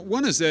said, and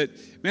one is that,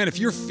 man, if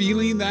you're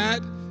feeling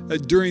that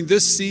during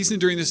this season,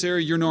 during this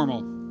area, you're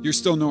normal. You're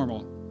still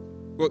normal.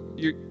 Well,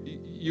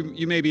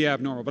 you may be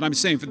abnormal, but I'm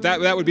saying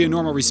that would be a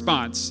normal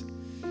response.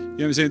 You know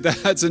what I'm saying?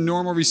 That's a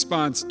normal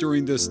response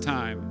during this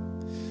time.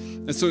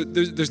 And so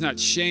there's not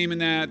shame in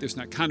that. There's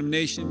not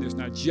condemnation. There's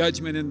not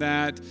judgment in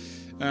that.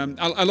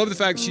 I love the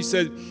fact she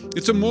said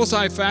it's a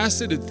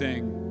multifaceted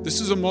thing. This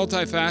is a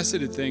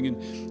multifaceted thing,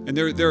 and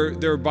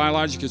there are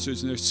biological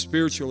issues and there's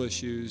spiritual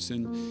issues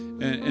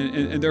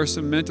and there are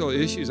some mental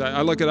issues.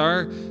 I look at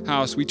our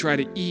house. We try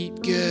to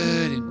eat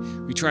good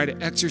and we try to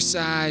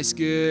exercise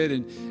good,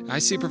 and I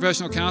see a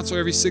professional counselor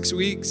every 6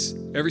 weeks.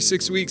 Every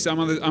 6 weeks, I'm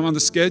on the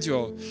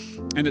schedule,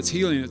 and it's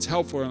healing. It's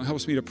helpful, and it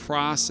helps me to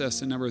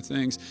process a number of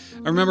things.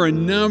 I remember a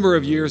number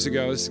of years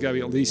ago. This has got to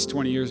be at least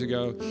 20 years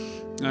ago.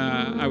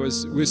 I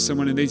was with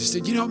someone, and they just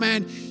said,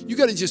 man, you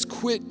got to just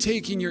quit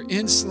taking your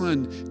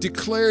insulin.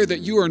 Declare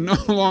that you are no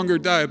longer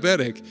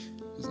diabetic.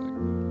 I was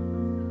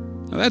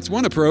like, well, that's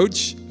one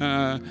approach.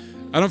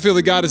 I don't feel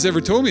that God has ever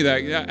told me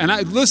that.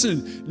 And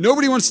listen,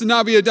 nobody wants to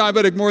not be a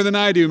diabetic more than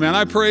I do, man.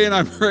 I pray,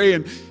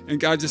 and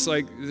God just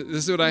like,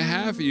 this is what I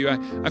have for you.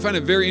 I find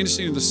it very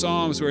interesting in the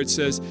Psalms where it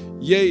says,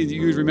 yea,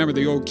 you remember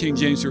the old King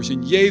James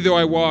Version, yea, though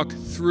I walk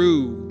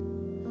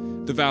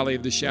through the valley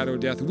of the shadow of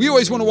death. We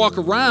always want to walk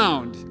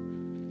around.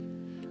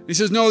 He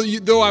says, no,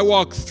 though I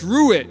walk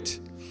through it.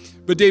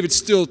 But David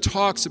still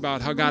talks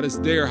about how God is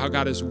there, how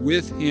God is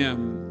with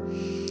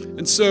him.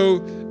 And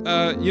so,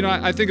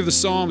 I think of the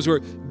Psalms where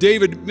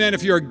David, man,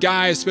 if you're a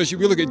guy, especially,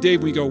 we look at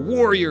David, we go,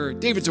 warrior.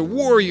 David's a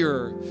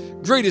warrior,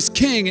 greatest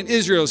king in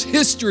Israel's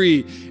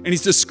history. And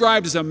he's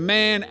described as a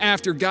man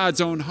after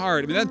God's own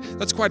heart. I mean,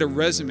 that's quite a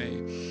resume.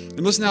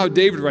 And listen to how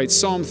David writes,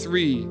 Psalm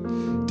 3.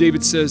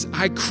 David says,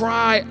 I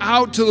cry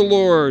out to the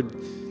Lord,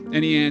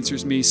 and he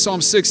answers me.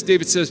 Psalm 6,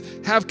 David says,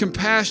 have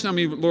compassion on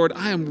me, Lord.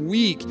 I am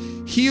weak.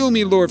 Heal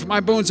me, Lord, for my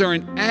bones are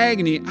in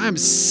agony. I'm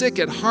sick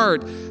at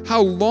heart.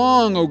 How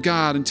long, O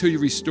God, until you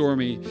restore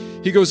me?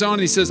 He goes on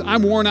and he says,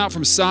 I'm worn out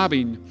from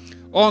sobbing.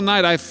 All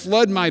night I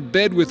flood my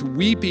bed with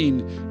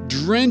weeping,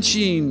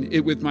 drenching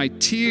it with my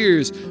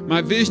tears.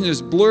 My vision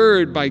is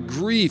blurred by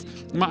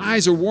grief. My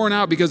eyes are worn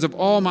out because of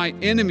all my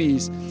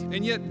enemies.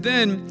 And yet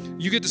then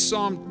you get to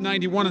Psalm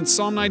 91, and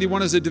Psalm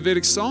 91 is a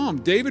Davidic psalm.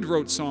 David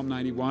wrote Psalm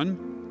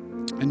 91.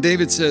 And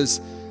David says,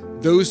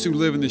 those who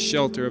live in the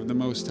shelter of the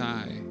Most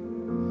High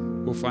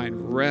will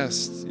find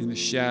rest in the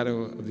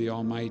shadow of the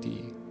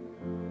Almighty.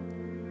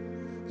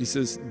 He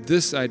says,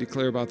 this I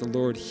declare about the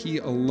Lord. He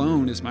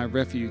alone is my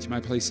refuge, my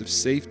place of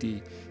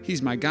safety.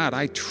 He's my God.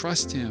 I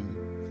trust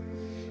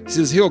him. He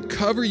says, he'll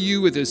cover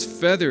you with his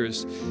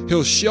feathers.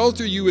 He'll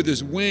shelter you with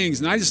his wings.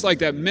 And I just like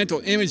that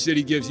mental image that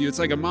he gives you. It's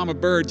like a mama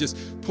bird just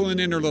pulling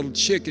in her little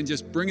chick and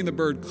just bringing the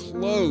bird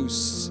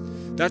close.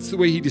 That's the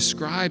way he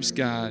describes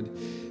God.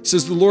 It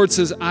says, the Lord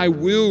says, I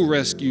will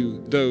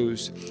rescue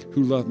those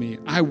who love me.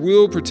 I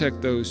will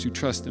protect those who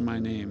trust in my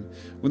name.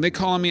 When they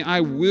call on me,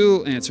 I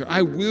will answer.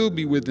 I will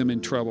be with them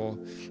in trouble.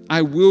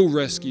 I will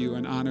rescue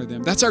and honor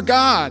them. That's our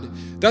God.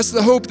 That's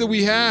the hope that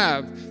we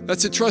have.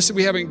 That's the trust that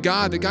we have in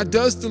God, that God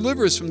does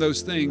deliver us from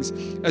those things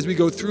as we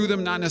go through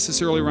them, not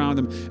necessarily around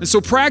them. And so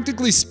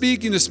practically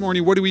speaking this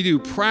morning, what do we do?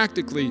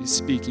 Practically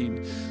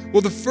speaking.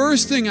 Well, the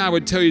first thing I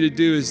would tell you to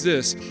do is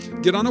this.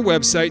 Get on a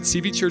website,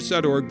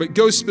 cvchurch.org, but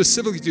go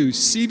specifically to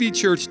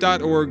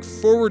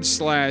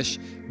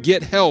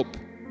cvchurch.org/get help.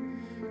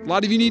 A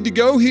lot of you need to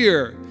go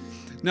here.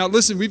 Now,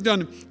 listen, we've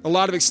done a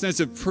lot of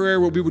extensive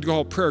prayer, what we would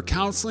call prayer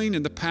counseling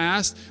in the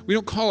past. We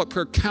don't call it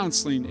prayer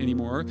counseling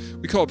anymore.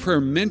 We call it prayer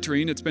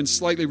mentoring. It's been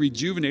slightly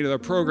rejuvenated, our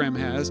program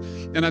has,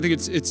 and I think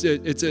it's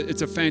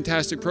a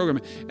fantastic program.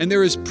 And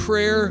there is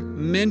prayer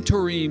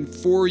mentoring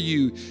for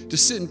you to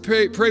sit and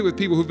pray with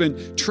people who've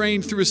been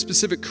trained through a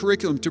specific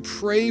curriculum, to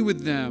pray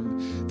with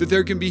them that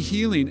there can be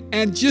healing.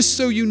 And just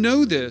so you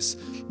know this,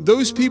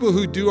 those people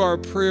who do our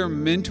prayer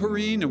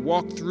mentoring and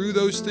walk through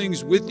those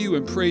things with you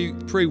and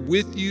pray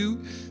with you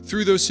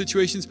through those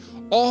situations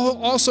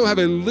also have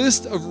a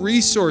list of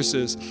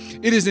resources.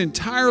 It is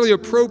entirely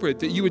appropriate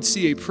that you would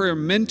see a prayer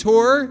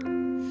mentor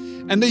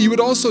and that you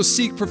would also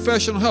seek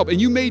professional help. And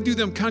you may do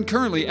them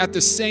concurrently at the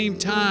same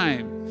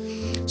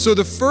time. So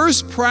the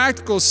first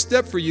practical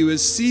step for you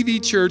is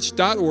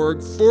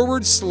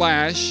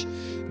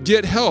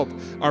cvchurch.org/get help.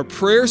 Our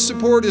prayer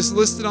support is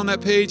listed on that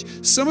page.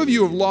 Some of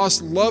you have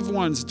lost loved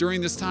ones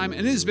during this time,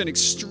 and it has been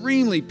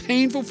extremely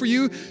painful for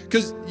you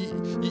because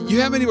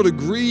you haven't been able to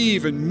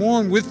grieve and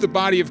mourn with the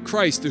body of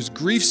Christ. There's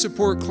grief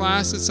support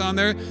class that's on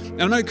there, and I'm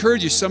going to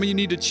encourage you, some of you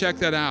need to check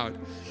that out.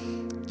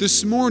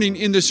 This morning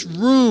in this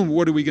room,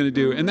 what are we going to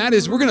do? And that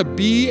is, we're going to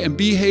be and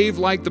behave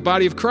like the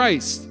body of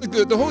Christ.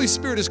 The Holy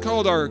Spirit is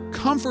called our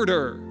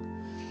comforter,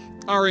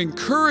 our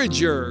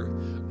encourager,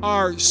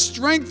 our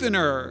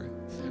strengthener,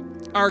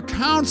 our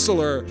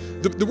counselor.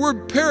 The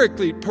word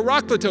paraclete,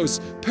 parakletos,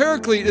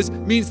 paraclete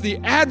means the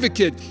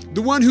advocate,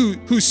 the one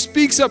who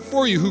speaks up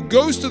for you, who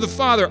goes to the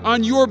Father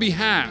on your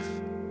behalf.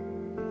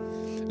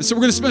 And so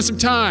we're going to spend some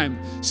time,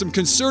 some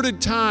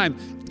concerted time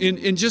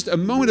in just a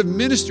moment of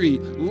ministry.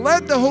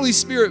 Let the Holy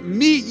Spirit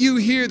meet you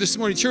here this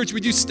morning. Church,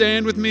 would you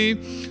stand with me?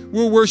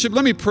 We'll worship.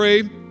 Let me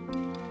pray.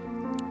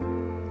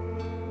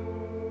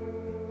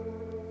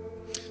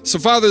 So,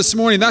 Father, this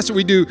morning, that's what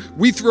we do.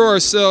 We throw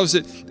ourselves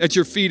at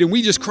your feet and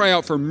we just cry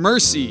out for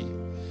mercy.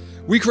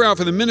 We cry out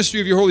for the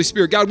ministry of your Holy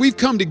Spirit. God, we've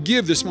come to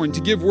give this morning,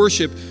 to give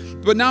worship.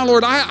 But now,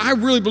 Lord, I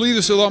really believe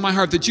this with all my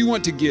heart, that you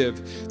want to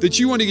give, that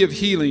you want to give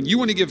healing, you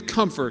want to give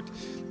comfort,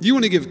 you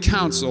want to give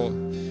counsel.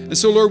 And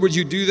so, Lord, would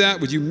you do that?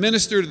 Would you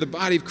minister to the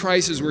body of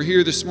Christ as we're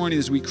here this morning,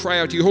 as we cry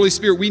out to you? Holy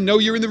Spirit, we know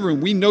you're in the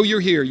room. We know you're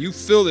here. You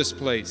fill this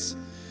place.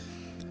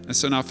 And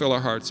so now fill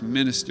our hearts.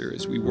 Minister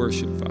as we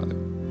worship, Father.